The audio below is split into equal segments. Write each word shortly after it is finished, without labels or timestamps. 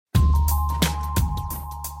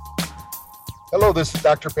Hello, this is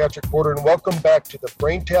Dr. Patrick Porter, and welcome back to the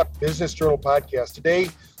BrainTap Business Journal podcast. Today,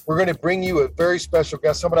 we're going to bring you a very special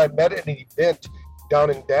guest, someone I met at an event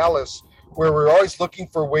down in Dallas, where we're always looking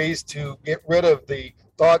for ways to get rid of the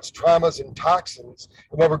thoughts, traumas, and toxins.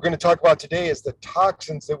 And what we're going to talk about today is the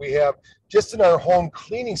toxins that we have just in our home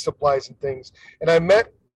cleaning supplies and things. And I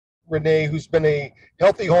met Renee, who's been a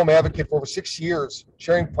healthy home advocate for over 6 years,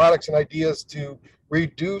 sharing products and ideas to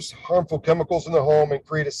reduce harmful chemicals in the home and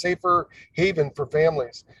create a safer haven for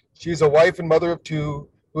families. She's a wife and mother of two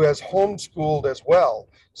who has homeschooled as well.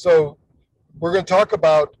 So we're going to talk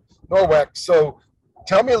about Norwex. So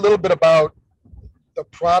tell me a little bit about the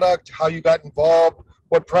product, how you got involved,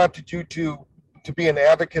 what prompted you to be an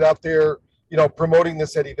advocate out there, promoting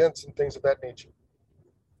this at events and things of that nature.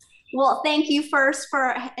 Well, thank you first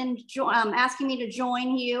for asking me to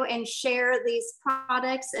join you and share these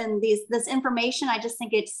products and this information. I just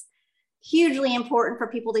think it's hugely important for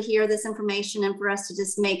people to hear this information and for us to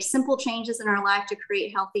just make simple changes in our life to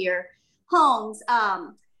create healthier homes.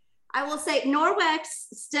 I will say Norwex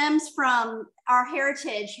stems from our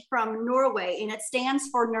heritage from Norway, and it stands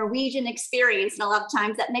for Norwegian experience. And a lot of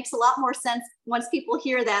times that makes a lot more sense once people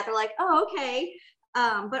hear that. They're like, oh, okay.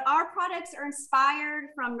 But our products are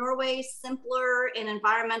inspired from Norway's simpler and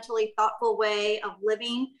environmentally thoughtful way of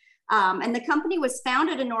living. And the company was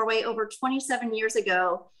founded in Norway over 27 years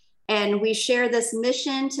ago. And we share this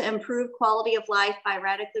mission to improve quality of life by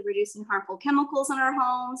radically reducing harmful chemicals in our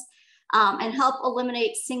homes and help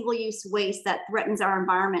eliminate single-use waste that threatens our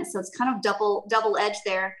environment. So it's kind of double-edged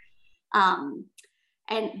there. And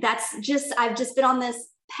I've just been on this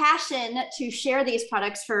passion to share these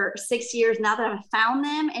products for 6 years now that I've found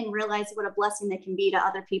them and realized what a blessing they can be to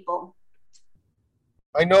other people.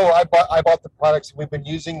 I know I bought the products and we've been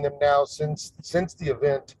using them now since the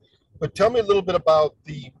event, but tell me a little bit about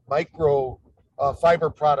the micro fiber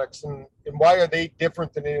products and why are they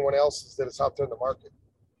different than anyone else's that is out there in the market?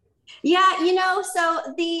 Yeah,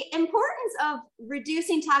 so the importance of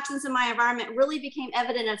reducing toxins in my environment really became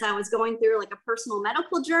evident as I was going through like a personal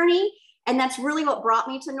medical journey. And that's really what brought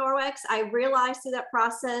me to Norwex. I realized through that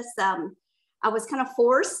process, I was kind of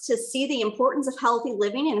forced to see the importance of healthy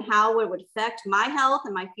living and how it would affect my health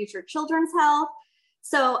and my future children's health.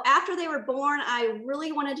 So after they were born, I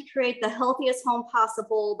really wanted to create the healthiest home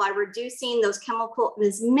possible by reducing as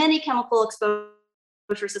many chemical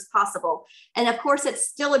exposures as possible. And of course, it's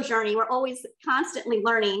still a journey. We're always constantly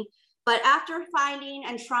learning. But after finding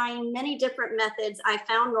and trying many different methods, I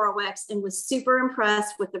found Norwex and was super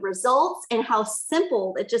impressed with the results and how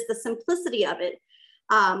simple, just the simplicity of it.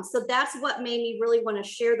 So that's what made me really want to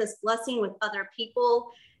share this blessing with other people,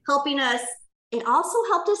 helping us. It also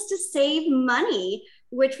helped us to save money,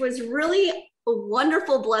 which was really a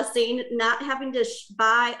wonderful blessing, not having to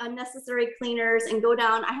buy unnecessary cleaners and go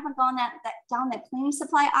down. I haven't gone down that cleaning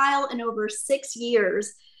supply aisle in over 6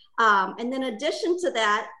 years. And then in addition to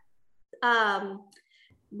that,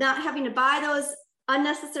 not having to buy those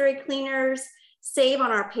unnecessary cleaners, save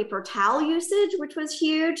on our paper towel usage, which was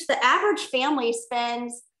huge. The average family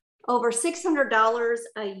spends over $600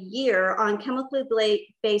 a year on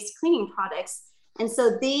chemically based cleaning products. And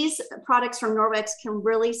so these products from Norwex can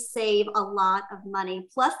really save a lot of money.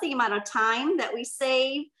 Plus the amount of time that we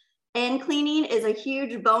save in cleaning is a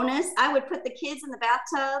huge bonus. I would put the kids in the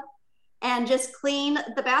bathtub and just clean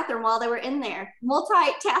the bathroom while they were in there,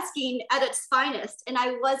 multitasking at its finest. And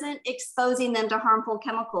I wasn't exposing them to harmful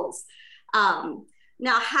chemicals.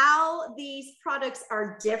 Now, how these products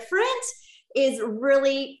are different is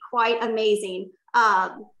really quite amazing.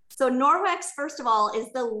 So Norwex, first of all,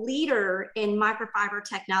 is the leader in microfiber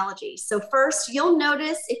technology. So first, you'll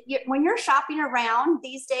notice when you're shopping around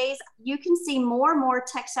these days, you can see more and more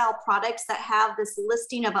textile products that have this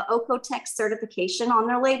listing of an OEKO-TEX certification on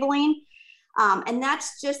their labeling. And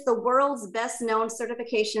that's just the world's best known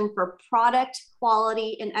certification for product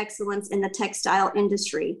quality and excellence in the textile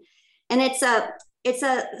industry. And it's a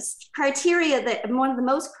criteria that one of the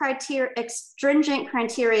most stringent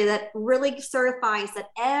criteria that really certifies that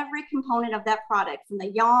every component of that product, from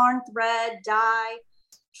the yarn, thread, dye,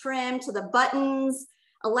 trim to the buttons,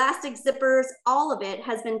 elastic zippers, all of it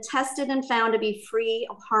has been tested and found to be free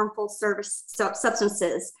of harmful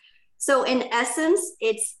substances. So in essence,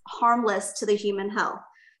 it's harmless to the human health.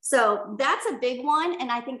 So that's a big one.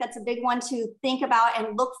 And I think that's a big one to think about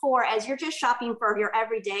and look for as you're just shopping for your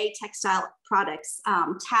everyday textile products,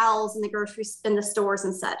 towels in the stores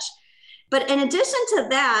and such. But in addition to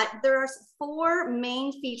that, there's 4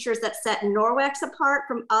 main features that set Norwex apart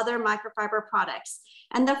from other microfiber products.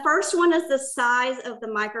 And the first one is the size of the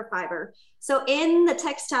microfiber. So in the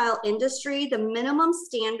textile industry, the minimum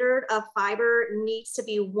standard of fiber needs to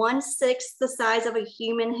be 1/6 the size of a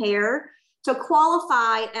human hair to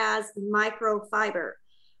qualify as microfiber.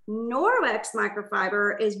 Norwex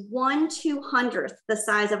microfiber is 1/200th the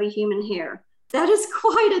size of a human hair. That is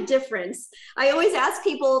quite a difference. I always ask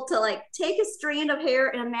people to like take a strand of hair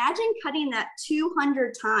and imagine cutting that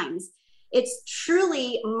 200 times. It's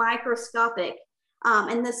truly microscopic.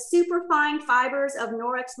 And the superfine fibers of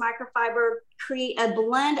Norwex microfiber create a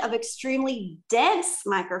blend of extremely dense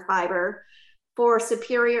microfiber for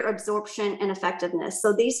superior absorption and effectiveness.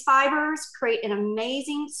 So these fibers create an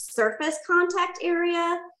amazing surface contact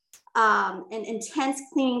area and intense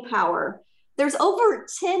cleaning power. There's over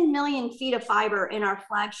 10 million feet of fiber in our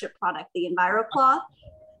flagship product, the EnviroCloth.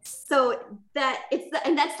 So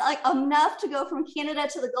and that's like enough to go from Canada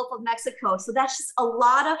to the Gulf of Mexico. So that's just a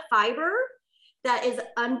lot of fiber that is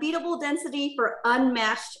unbeatable density for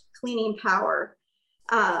unmatched cleaning power.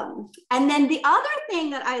 And then the other thing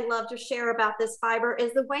that I love to share about this fiber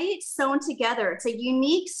is the way it's sewn together. It's a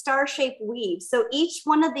unique star-shaped weave. So each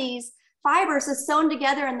one of these fibers is sewn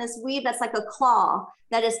together in this weave that's like a claw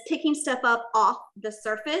that is picking stuff up off the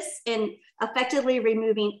surface and effectively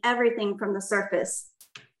removing everything from the surface.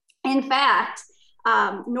 In fact,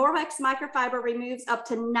 Norwex microfiber removes up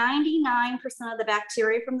to 99% of the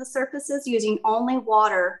bacteria from the surfaces using only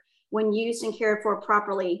water when used and cared for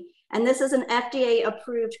properly. And this is an FDA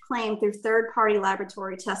approved claim through third-party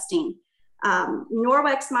laboratory testing.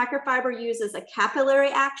 Norwex microfiber uses a capillary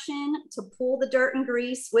action to pull the dirt and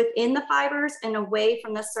grease within the fibers and away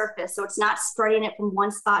from the surface. So it's not spreading it from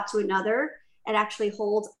one spot to another. It actually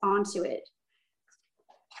holds onto it.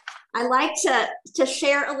 I like to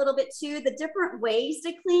share a little bit too, the different ways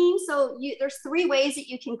to clean. So there's 3 ways that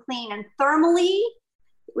you can clean, and thermally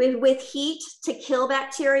with heat to kill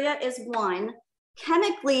bacteria is one.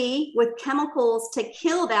 Chemically with chemicals to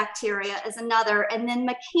kill bacteria is another. And then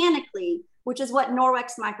mechanically, which is what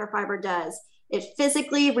Norwex microfiber does. It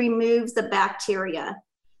physically removes the bacteria.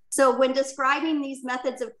 So when describing these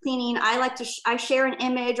methods of cleaning, I share an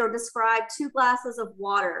image or describe 2 glasses of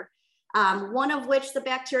water. One of which the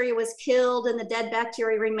bacteria was killed and the dead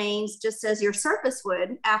bacteria remains just as your surface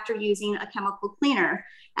would after using a chemical cleaner.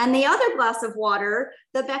 And the other glass of water,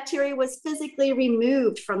 the bacteria was physically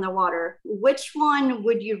removed from the water. Which one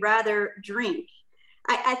would you rather drink?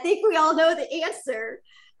 I think we all know the answer.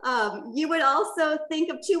 You would also think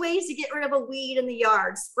of 2 ways to get rid of a weed in the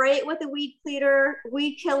yard. Spray it with a weed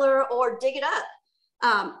killer, or dig it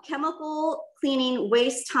up. Chemical cleaning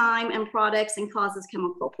wastes time and products and causes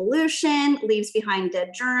chemical pollution, leaves behind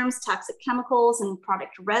dead germs, toxic chemicals, and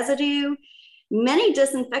product residue. Many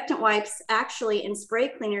disinfectant wipes actually and spray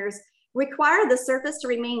cleaners require the surface to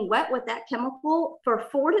remain wet with that chemical for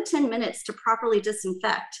 4 to 10 minutes to properly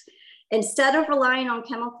disinfect. Instead of relying on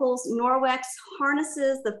chemicals, Norwex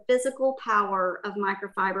harnesses the physical power of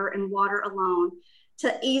microfiber and water alone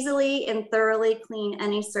to easily and thoroughly clean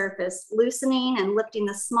any surface, loosening and lifting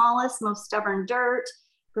the smallest, most stubborn dirt,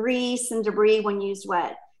 grease, and debris when used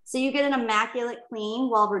wet. So you get an immaculate clean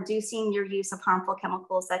while reducing your use of harmful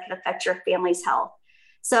chemicals that could affect your family's health.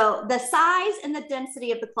 So the size and the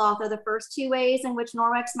density of the cloth are the first 2 ways in which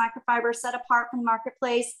Norwex microfiber is set apart from the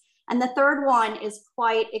marketplace. And the third one is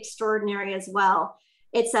quite extraordinary as well.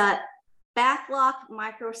 It's a Backlock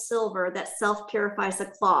microsilver that self-purifies the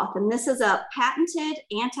cloth. And this is a patented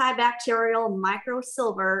antibacterial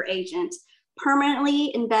microsilver agent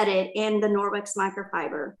permanently embedded in the Norwex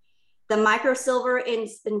microfiber. The microsilver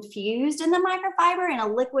is infused in the microfiber in a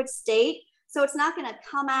liquid state, so it's not going to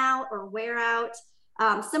come out or wear out.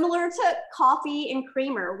 Similar to coffee and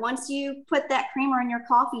creamer. Once you put that creamer in your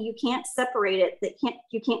coffee, you can't separate it.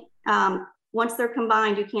 Once they're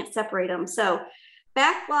combined, you can't separate them. So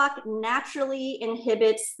Backlock naturally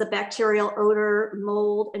inhibits the bacterial odor,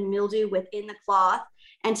 mold, and mildew within the cloth.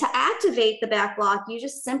 And to activate the Backlock, you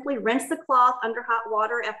just simply rinse the cloth under hot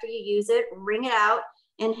water after you use it, wring it out,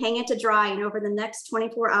 and hang it to dry. And over the next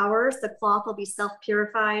 24 hours, the cloth will be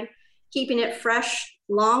self-purified, keeping it fresh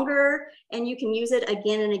longer, and you can use it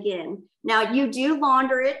again and again. Now, you do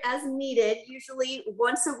launder it as needed, usually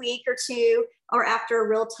once a week or 2, or after a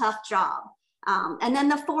real tough job. And then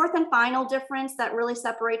the fourth and final difference that really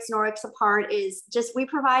separates Norwex apart is just we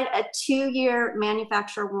provide a 2-year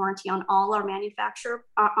manufacturer warranty on all our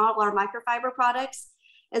microfiber products,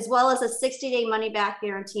 as well as a 60-day money-back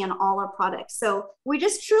guarantee on all our products. So we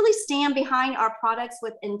just truly stand behind our products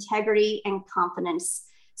with integrity and confidence.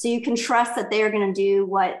 So you can trust that they are going to do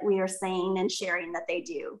what we are saying and sharing that they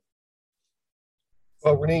do.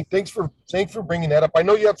 Well, Renee, thanks for bringing that up. I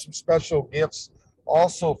know you have some special gifts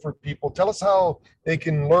also for people. Tell us how they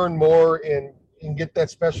can learn more and get that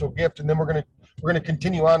special gift, and then we're gonna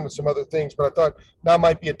continue on with some other things. But I thought now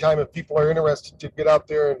might be a time if people are interested to get out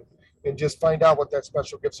there and just find out what that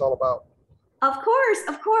special gift's all about. Of course,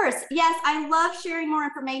 of course. Yes, I love sharing more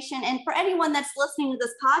information. And for anyone that's listening to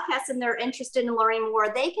this podcast and they're interested in learning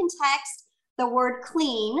more, they can text the word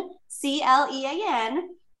CLEAN, CLEAN,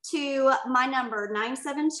 to my number,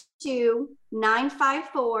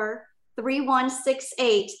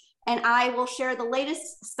 972-954-3168. And I will share the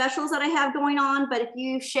latest specials that I have going on. But if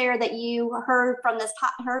you share that you heard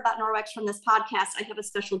about Norwex from this podcast, I have a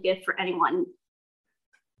special gift for anyone.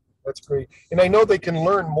 That's great. And I know they can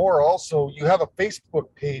learn more also. You have a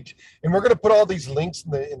Facebook page, and we're going to put all these links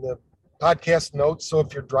in the podcast notes. So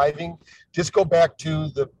if you're driving, just go back to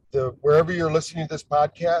the wherever you're listening to this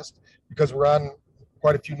podcast, because we're on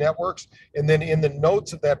quite a few networks. And then in the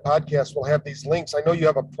notes of that podcast, we'll have these links. I know you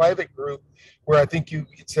have a private group where I think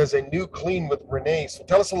it says a new clean with Renee. So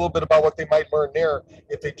tell us a little bit about what they might learn there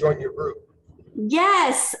if they join your group.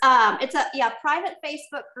 Yes, it's a private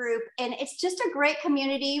Facebook group, and it's just a great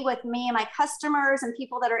community with me and my customers and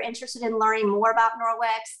people that are interested in learning more about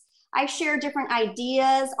Norwex. I share different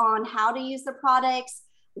ideas on how to use the products,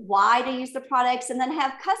 why to use the products, and then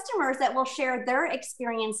have customers that will share their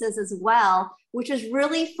experiences as well, which is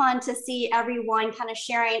really fun to see everyone kind of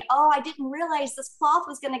sharing, oh, I didn't realize this cloth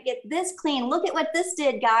was going to get this clean. Look at what this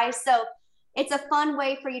did, guys. So it's a fun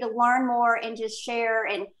way for you to learn more and just share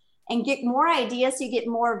and get more ideas, so you get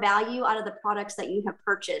more value out of the products that you have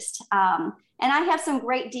purchased. And I have some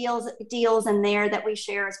great deals in there that we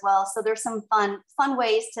share as well. So there's some fun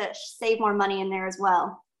ways to save more money in there as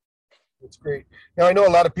well. That's great. Now, I know a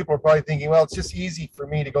lot of people are probably thinking, well, it's just easy for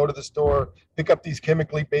me to go to the store, pick up these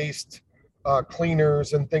chemically based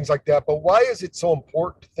cleaners and things like that. But why is it so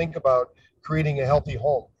important to think about creating a healthy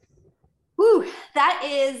home? Whew, that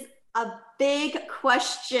is a big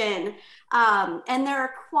question. And there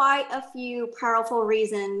are quite a few powerful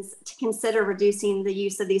reasons to consider reducing the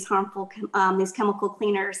use of these harmful, these chemical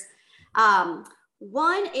cleaners.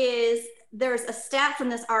 One is, there's a stat from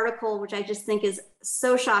this article, which I just think is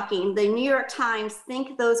so shocking. The New York Times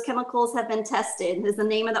think those chemicals have been tested, is the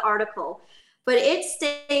name of the article. But it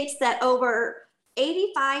states that over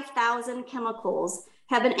 85,000 chemicals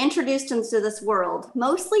have been introduced into this world,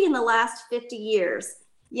 mostly in the last 50 years.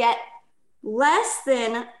 Yet less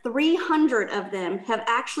than 300 of them have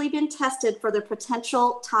actually been tested for their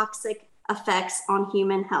potential toxic effects on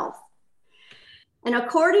human health. And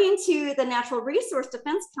according to the Natural Resource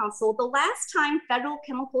Defense Council, the last time federal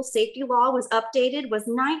chemical safety law was updated was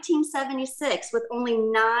 1976, with only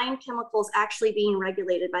 9 chemicals actually being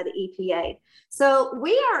regulated by the EPA. So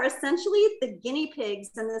we are essentially the guinea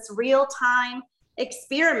pigs in this real-time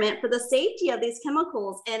experiment for the safety of these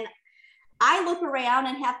chemicals. And I look around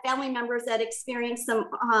and have family members that experience some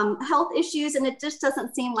health issues, and it just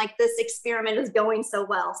doesn't seem like this experiment is going so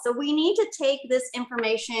well. So we need to take this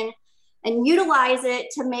information and utilize it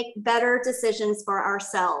to make better decisions for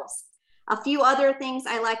ourselves. A few other things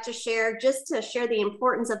I like to share, just to share the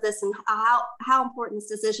importance of this and how important this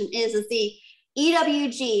decision is the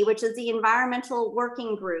EWG, which is the Environmental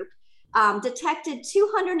Working Group, detected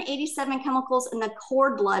 287 chemicals in the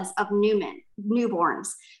cord bloods of newborns.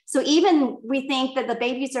 So even we think that the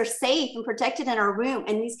babies are safe and protected in our womb,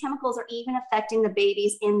 and these chemicals are even affecting the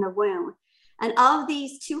babies in the womb. And of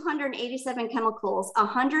these 287 chemicals,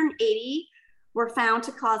 180 were found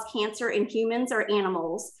to cause cancer in humans or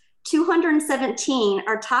animals. 217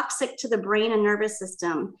 are toxic to the brain and nervous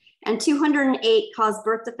system, and 208 cause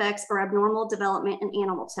birth defects or abnormal development in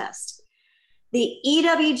animal tests. The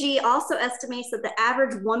EWG also estimates that the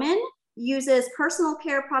average woman uses personal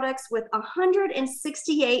care products with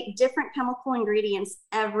 168 different chemical ingredients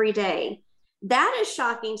every day. That is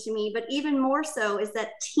shocking to me, but even more so is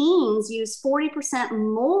that teens use 40%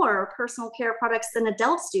 more personal care products than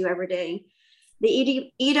adults do every day.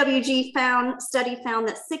 The EWG study found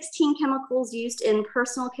that 16 chemicals used in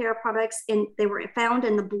personal care products, they were found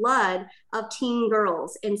in the blood of teen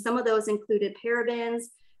girls, and some of those included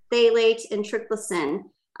parabens, phthalates, and triclosan.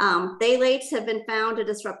 Phthalates have been found to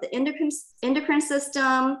disrupt the endocrine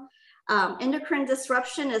system. Endocrine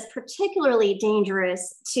disruption is particularly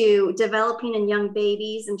dangerous to developing in young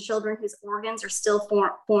babies and children whose organs are still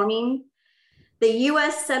forming. The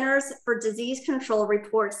U.S. Centers for Disease Control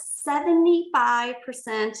reports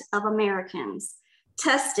 75% of Americans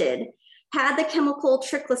tested had the chemical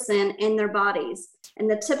triclosan in their bodies, and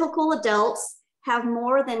the typical adults have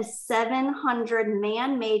more than 700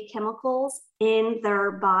 man-made chemicals in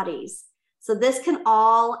their bodies. So this can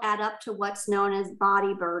all add up to what's known as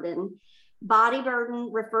body burden. Body burden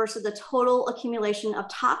refers to the total accumulation of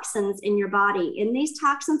toxins in your body. And these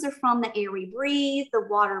toxins are from the air we breathe, the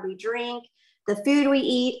water we drink, the food we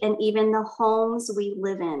eat, and even the homes we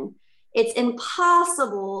live in. It's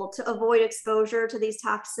impossible to avoid exposure to these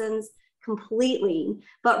toxins completely,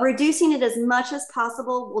 but reducing it as much as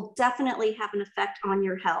possible will definitely have an effect on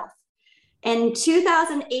your health. In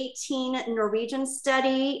 2018 Norwegian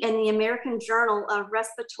study in the American Journal of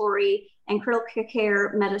Respiratory and Critical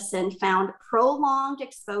Care Medicine found prolonged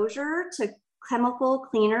exposure to chemical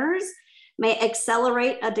cleaners may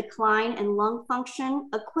accelerate a decline in lung function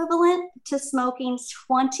equivalent to smoking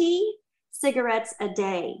 20 cigarettes a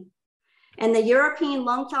day. And the European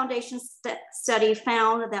Lung Foundation study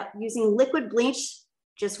found that using liquid bleach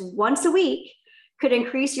just once a week could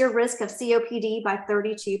increase your risk of COPD by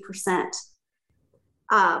 32%.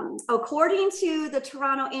 According to the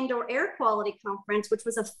Toronto Indoor Air Quality Conference, which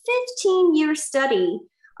was a 15-year study,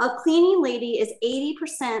 a cleaning lady is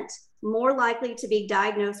 80% more likely to be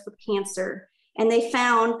diagnosed with cancer. And they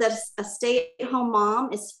found that a stay-at-home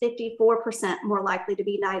mom is 54% more likely to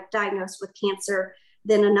be diagnosed with cancer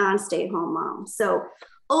than a non-stay-at-home mom. So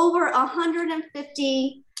over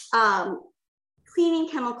 150 cleaning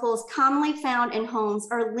chemicals commonly found in homes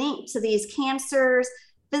are linked to these cancers,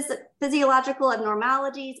 physiological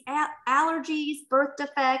abnormalities, allergies, birth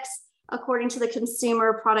defects, according to the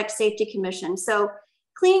Consumer Product Safety Commission. So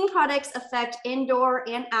cleaning products affect indoor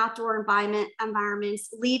and outdoor environments,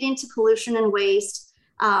 leading to pollution and waste.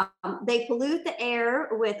 They pollute the air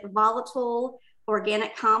with volatile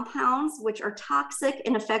organic compounds, which are toxic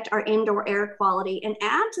and affect our indoor air quality and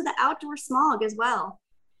add to the outdoor smog as well.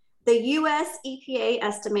 The US EPA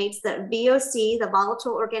estimates that VOC, the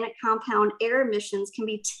volatile organic compound air emissions, can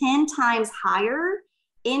be 10 times higher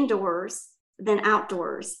indoors than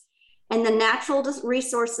outdoors. And the Natural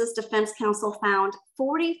Resources Defense Council found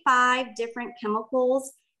 45 different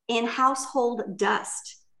chemicals in household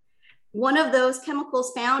dust. One of those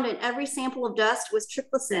chemicals found in every sample of dust was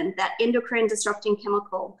triclosan, that endocrine disrupting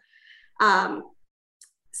chemical.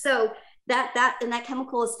 So that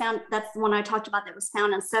chemical is found, that's the one I talked about that was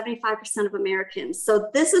found in 75% of Americans. So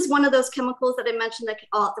this is one of those chemicals that I mentioned that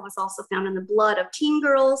was also found in the blood of teen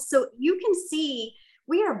girls. So you can see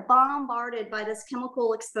we are bombarded by this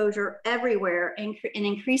chemical exposure everywhere and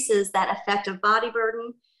increases that effect of body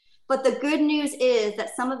burden. But the good news is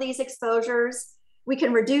that some of these exposures, we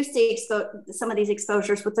can reduce some of these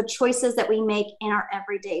exposures with the choices that we make in our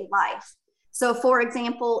everyday life. So for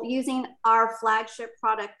example, using our flagship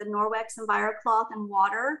product, the Norwex EnviroCloth and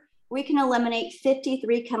water, we can eliminate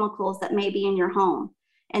 53 chemicals that may be in your home.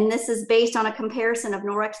 And this is based on a comparison of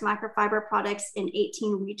Norwex microfiber products in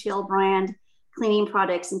 18 retail brand cleaning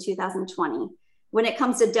products in 2020. When it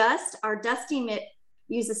comes to dust, our dust emit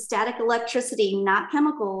uses static electricity, not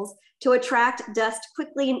chemicals, to attract dust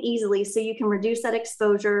quickly and easily so you can reduce that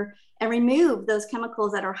exposure and remove those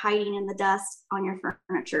chemicals that are hiding in the dust on your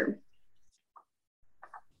furniture.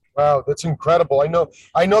 Wow, that's incredible. I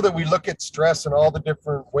know that we look at stress in all the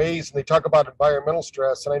different ways, and they talk about environmental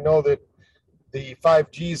stress. And I know that the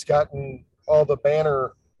 5G's gotten all the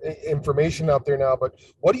banner information out there now, but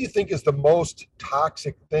what do you think is the most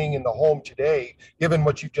toxic thing in the home today, given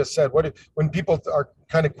what you just said? When people are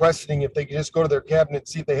kind of questioning if they can just go to their cabinet and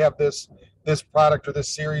see if they have this product or this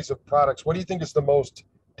series of products, what do you think is the most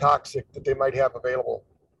toxic that they might have available?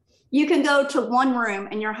 You can go to one room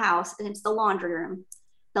in your house, and it's the laundry room.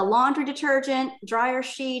 The laundry detergent, dryer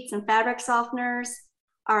sheets, and fabric softeners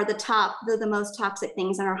are the most toxic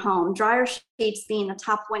things in our home. Dryer sheets being the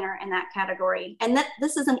top winner in that category. And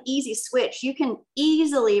this is an easy switch. You can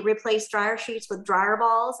easily replace dryer sheets with dryer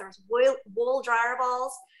balls. There's wool dryer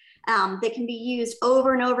balls. They can be used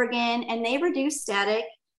over and over again, and they reduce static,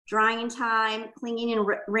 drying time, clinging, and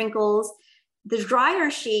wrinkles. The dryer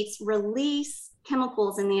sheets release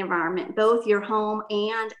chemicals in the environment, both your home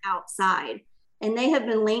and outside. And they have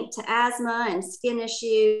been linked to asthma and skin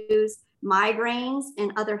issues, migraines,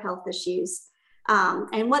 and other health issues.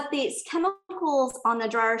 And what these chemicals on the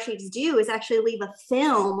dryer sheets do is actually leave a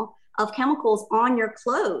film of chemicals on your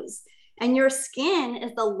clothes. And your skin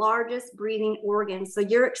is the largest breathing organ. So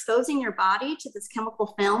you're exposing your body to this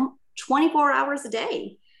chemical film 24 hours a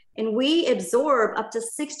day. And we absorb up to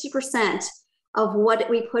 60% of what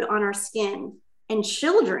we put on our skin. And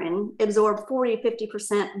children absorb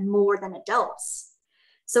 40-50% more than adults.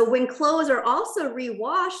 So when clothes are also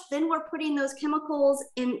re-washed, then we're putting those chemicals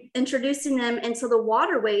in, introducing them into the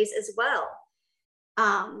waterways as well.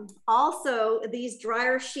 Also, these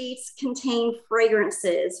dryer sheets contain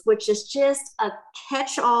fragrances, which is just a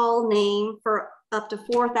catch-all name for up to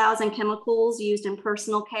 4,000 chemicals used in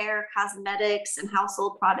personal care, cosmetics, and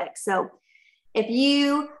household products. So if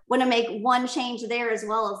you want to make one change there, as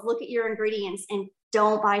well as look at your ingredients and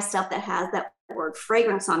don't buy stuff that has that word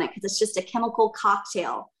fragrance on it, because it's just a chemical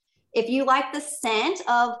cocktail. If you like the scent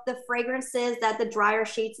of the fragrances that the dryer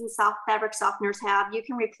sheets and soft fabric softeners have, you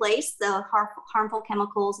can replace the harmful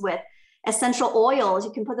chemicals with essential oils.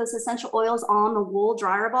 You can put those essential oils on the wool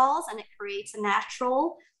dryer balls and it creates a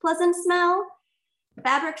natural, pleasant smell.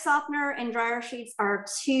 Fabric softener and dryer sheets are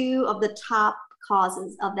two of the top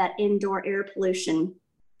causes of that indoor air pollution.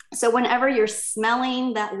 So whenever you're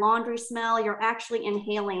smelling that laundry smell, you're actually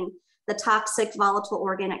inhaling the toxic volatile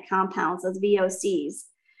organic compounds, those VOCs.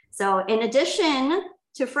 So in addition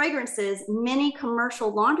to fragrances, many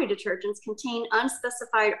commercial laundry detergents contain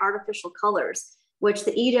unspecified artificial colors, which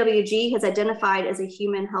the EWG has identified as a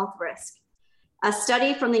human health risk. A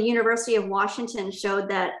study from the University of Washington showed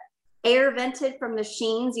that air vented from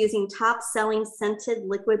machines using top-selling scented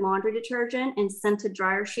liquid laundry detergent and scented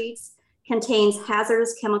dryer sheets contains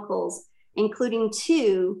hazardous chemicals, including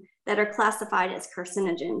 2 that are classified as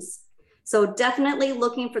carcinogens. So definitely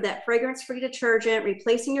looking for that fragrance-free detergent,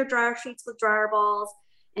 replacing your dryer sheets with dryer balls,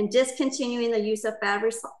 and discontinuing the use of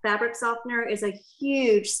fabric softener is a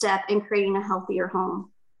huge step in creating a healthier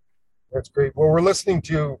home. That's great. Well, we're listening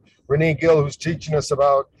to Renee Gill, who's teaching us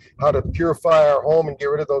about how to purify our home and get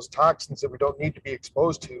rid of those toxins that we don't need to be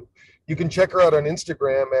exposed to. You can check her out on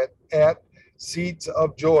Instagram at Seeds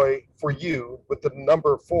of Joy for You with the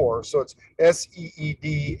number 4. So it's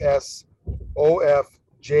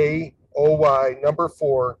SEEDSOFJOY number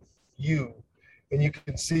 4 U. And you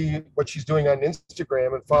can see what she's doing on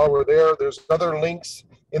Instagram and follow her there. There's other links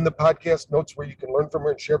in the podcast notes where you can learn from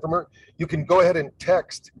her and share from her. You can go ahead and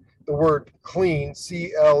text the word clean,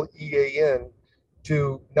 CLEAN,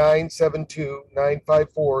 to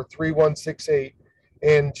 972-954-3168.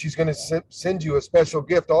 And she's going to send you a special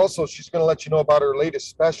gift. Also, she's going to let you know about her latest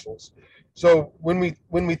specials. So when we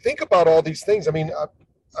think about all these things, I mean,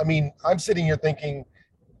 I'm sitting here thinking,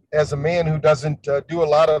 as a man who doesn't do a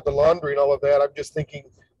lot of the laundry and all of that, I'm just thinking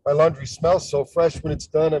my laundry smells so fresh when it's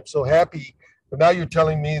done. I'm so happy. But now you're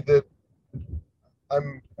telling me that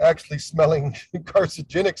I'm actually smelling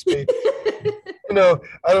carcinogenic space. I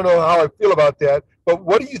don't know how I feel about that. But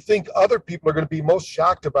what do you think other people are going to be most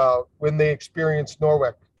shocked about when they experience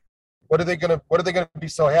Norwex? What are they going to be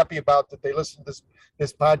so happy about that they listened to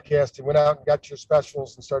this podcast and went out and got your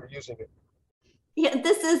specials and started using it? Yeah,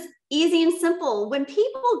 this is easy and simple. When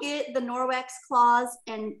people get the Norwex cloths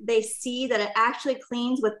and they see that it actually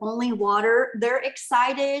cleans with only water, they're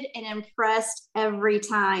excited and impressed every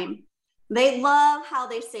time. They love how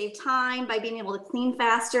they save time by being able to clean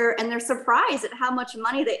faster, and they're surprised at how much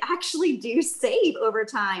money they actually do save over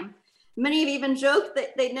time. Many have even joked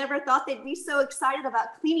that they never thought they'd be so excited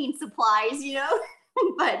about cleaning supplies,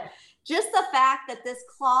 but just the fact that this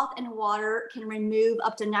cloth and water can remove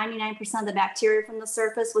up to 99% of the bacteria from the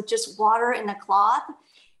surface with just water in the cloth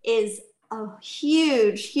is a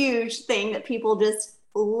huge, huge thing that people just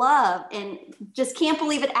love and just can't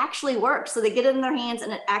believe it actually works. So they get it in their hands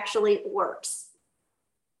and it actually works.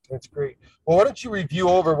 That's great. Well, why don't you review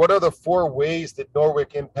over what are the 4 ways that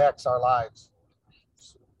Norwex impacts our lives?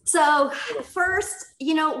 So first,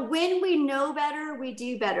 when we know better, we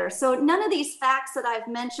do better. So none of these facts that I've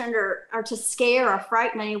mentioned are to scare or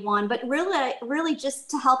frighten anyone, but really just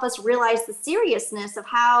to help us realize the seriousness of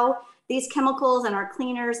how these chemicals and our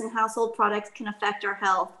cleaners and household products can affect our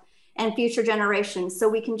health and future generations. So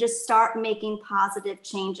we can just start making positive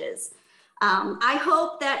changes. I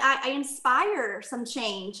hope that I inspire some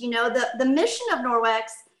change. The mission of Norwex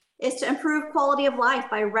is to improve quality of life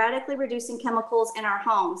by radically reducing chemicals in our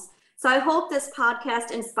homes. So I hope this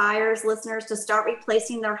podcast inspires listeners to start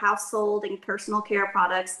replacing their household and personal care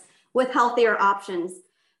products with healthier options.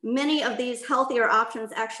 Many of these healthier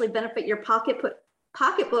options actually benefit your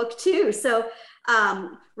pocketbook too. So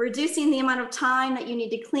reducing the amount of time that you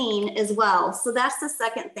need to clean as well. So that's the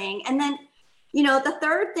second thing. And then the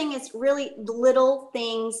third thing is really little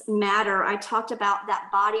things matter. I talked about that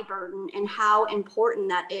body burden and how important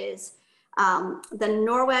that is. The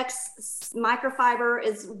Norwex microfiber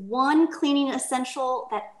is one cleaning essential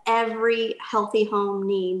that every healthy home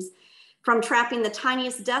needs. From trapping the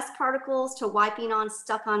tiniest dust particles to wiping on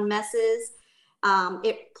stuck-on messes.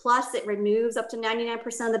 It removes up to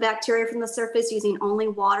 99% of the bacteria from the surface using only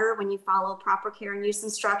water when you follow proper care and use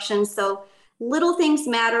instructions. So little things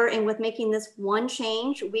matter, and with making this one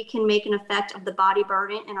change, we can make an effect of the body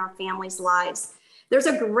burden in our families' lives. There's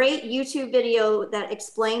a great YouTube video that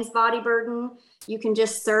explains body burden. You can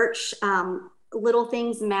just search Little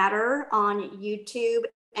Things Matter on YouTube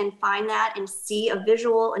and find that and see a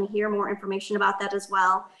visual and hear more information about that as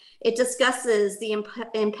well. It discusses the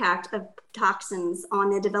impact of toxins on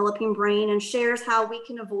the developing brain and shares how we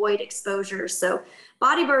can avoid exposure. So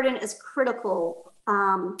body burden is critical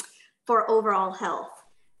for overall health.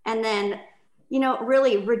 And then,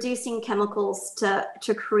 really reducing chemicals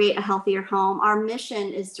to create a healthier home. Our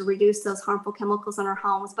mission is to reduce those harmful chemicals in our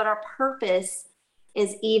homes, but our purpose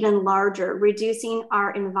is even larger. Reducing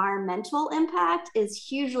our environmental impact is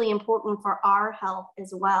hugely important for our health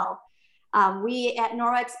as well. We at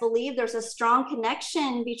Norwex believe there's a strong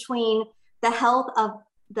connection between the health of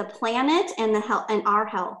the planet and our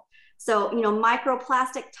health. So,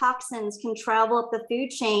 microplastic toxins can travel up the food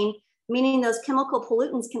chain, meaning those chemical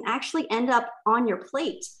pollutants can actually end up on your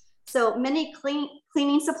plate. So many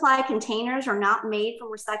cleaning supply containers are not made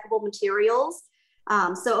from recyclable materials.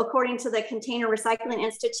 So according to the Container Recycling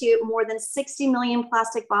Institute, more than 60 million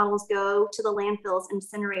plastic bottles go to the landfills and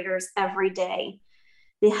incinerators every day.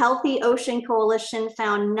 The Healthy Ocean Coalition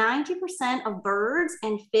found 90% of birds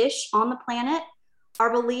and fish on the planet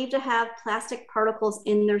are believed to have plastic particles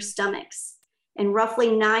in their stomachs. And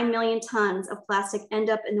roughly 9 million tons of plastic end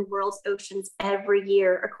up in the world's oceans every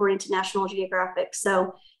year, according to National Geographic.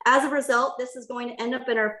 So as a result, this is going to end up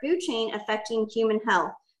in our food chain, affecting human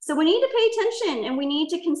health. So we need to pay attention and we need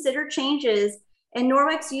to consider changes. And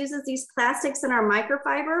Norwex uses these plastics in our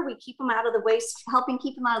microfiber. We keep them out of the waste, helping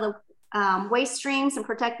keep them out of the waste streams and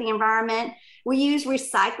protect the environment. We use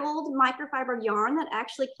recycled microfiber yarn that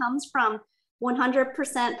actually comes from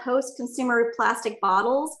 100% post-consumer plastic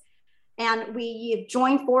bottles. And we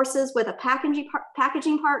joined forces with a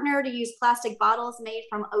packaging partner to use plastic bottles made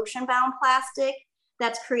from ocean-bound plastic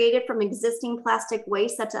that's created from existing plastic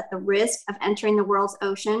waste that's at the risk of entering the world's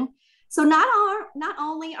ocean. So not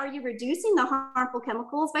only are you reducing the harmful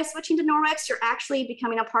chemicals by switching to Norwex, you're actually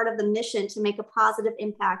becoming a part of the mission to make a positive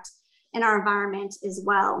impact in our environment as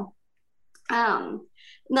well.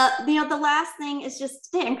 The last thing is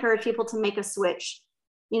just to encourage people to make a switch.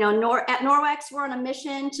 At Norwex, we're on a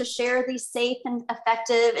mission to share these safe and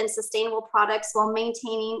effective and sustainable products while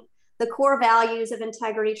maintaining the core values of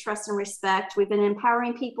integrity, trust, and respect. We've been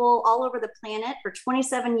empowering people all over the planet for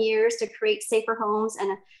 27 years to create safer homes and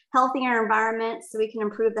a healthier environment so we can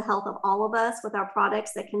improve the health of all of us with our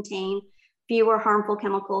products that contain fewer harmful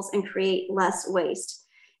chemicals and create less waste.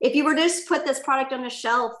 If you were to just put this product on the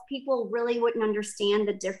shelf, people really wouldn't understand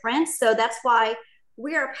the difference. So that's why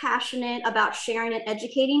we are passionate about sharing and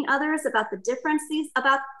educating others about the difference these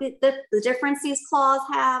cloths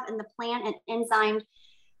have and the plant and enzyme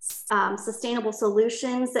sustainable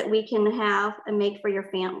solutions that we can have and make for your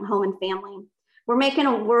home and family. We're making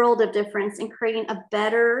a world of difference in creating a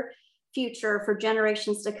better future for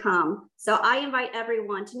generations to come. So I invite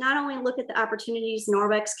everyone to not only look at the opportunities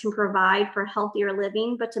Norwex can provide for healthier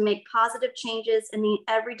living, but to make positive changes in the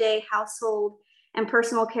everyday household and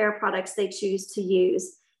personal care products they choose to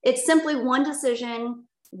use. It's simply one decision,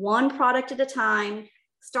 one product at a time.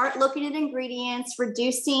 Start looking at ingredients,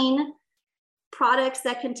 reducing products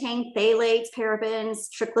that contain phthalates, parabens,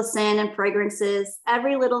 triclosan, and fragrances.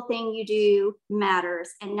 Every little thing you do matters.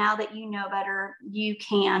 And now that you know better, you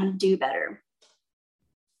can do better.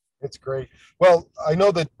 That's great. Well, I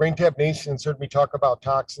know that BrainTap Nation heard me talk about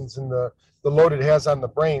toxins and the load it has on the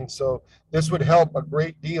brain. So this would help a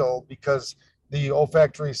great deal because the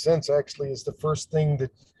olfactory sense actually is the first thing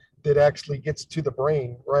that actually gets to the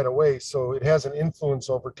brain right away. So it has an influence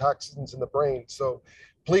over toxins in the brain. So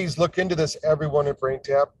please look into this, everyone at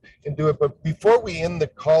BrainTap, and do it. But before we end the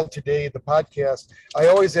call today, the podcast, I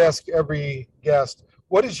always ask every guest,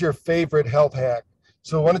 what is your favorite health hack?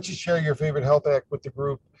 So why don't you share your favorite health hack with the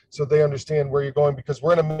group so they understand where you're going, because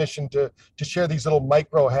we're on a mission to share these little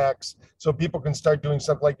micro hacks so people can start doing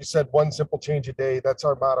something, like you said, one simple change a day. That's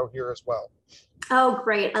our motto here as well. Oh,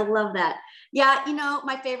 great. I love that. Yeah,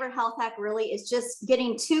 my favorite health hack really is just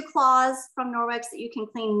getting 2 cloths from Norwex that you can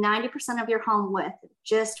clean 90% of your home with,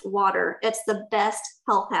 just water. It's the best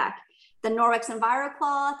health hack. The Norwex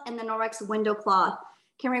EnviroCloth and the Norwex Window Cloth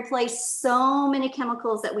can replace so many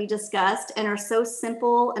chemicals that we discussed and are so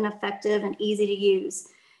simple and effective and easy to use.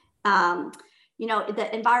 The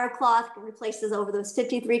EnviroCloth replaces over those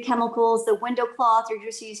 53 chemicals. The Window Cloth, you're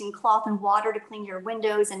just using cloth and water to clean your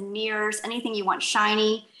windows and mirrors, anything you want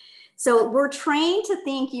shiny. So we're trained to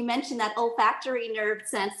think, you mentioned that olfactory nerve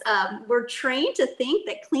sense, we're trained to think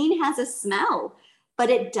that clean has a smell, but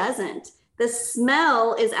it doesn't. The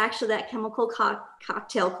smell is actually that chemical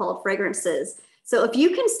cocktail called fragrances. So if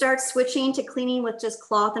you can start switching to cleaning with just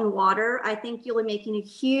cloth and water, I think you'll be making a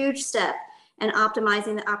huge step in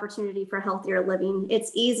optimizing the opportunity for healthier living.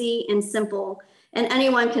 It's easy and simple, and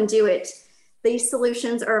anyone can do it. These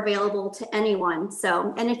solutions are available to anyone.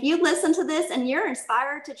 So, and if you listen to this and you're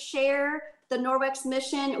inspired to share the Norwex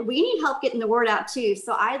mission, we need help getting the word out too.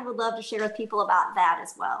 So I would love to share with people about that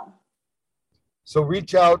as well. So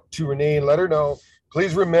reach out to Renee and let her know.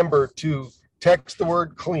 Please remember to text the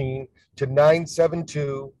word clean to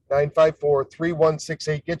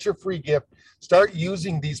 972-954-3168. Get your free gift. Start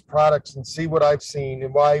using these products and see what I've seen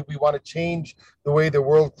and why we want to change the way the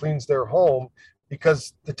world cleans their home,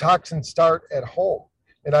 because the toxins start at home.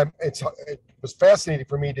 And it was fascinating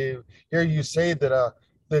for me to hear you say that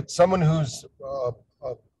that someone who's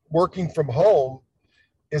working from home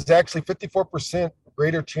is actually 54%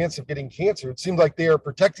 greater chance of getting cancer. It seems like they are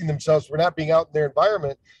protecting themselves for not being out in their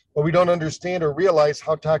environment, but we don't understand or realize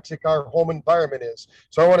how toxic our home environment is.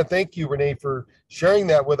 So I want to thank you, Renee, for sharing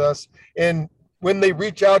that with us. And when they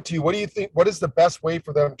reach out to you, what do you think, what is the best way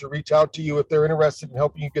for them to reach out to you if they're interested in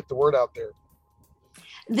helping you get the word out there?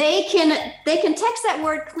 They can text that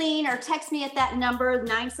word clean or text me at that number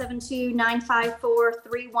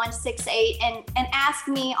 972-954-3168 and ask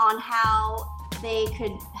me on how they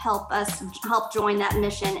could help join that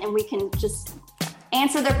mission, and we can just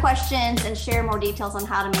answer their questions and share more details on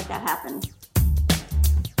how to make that happen.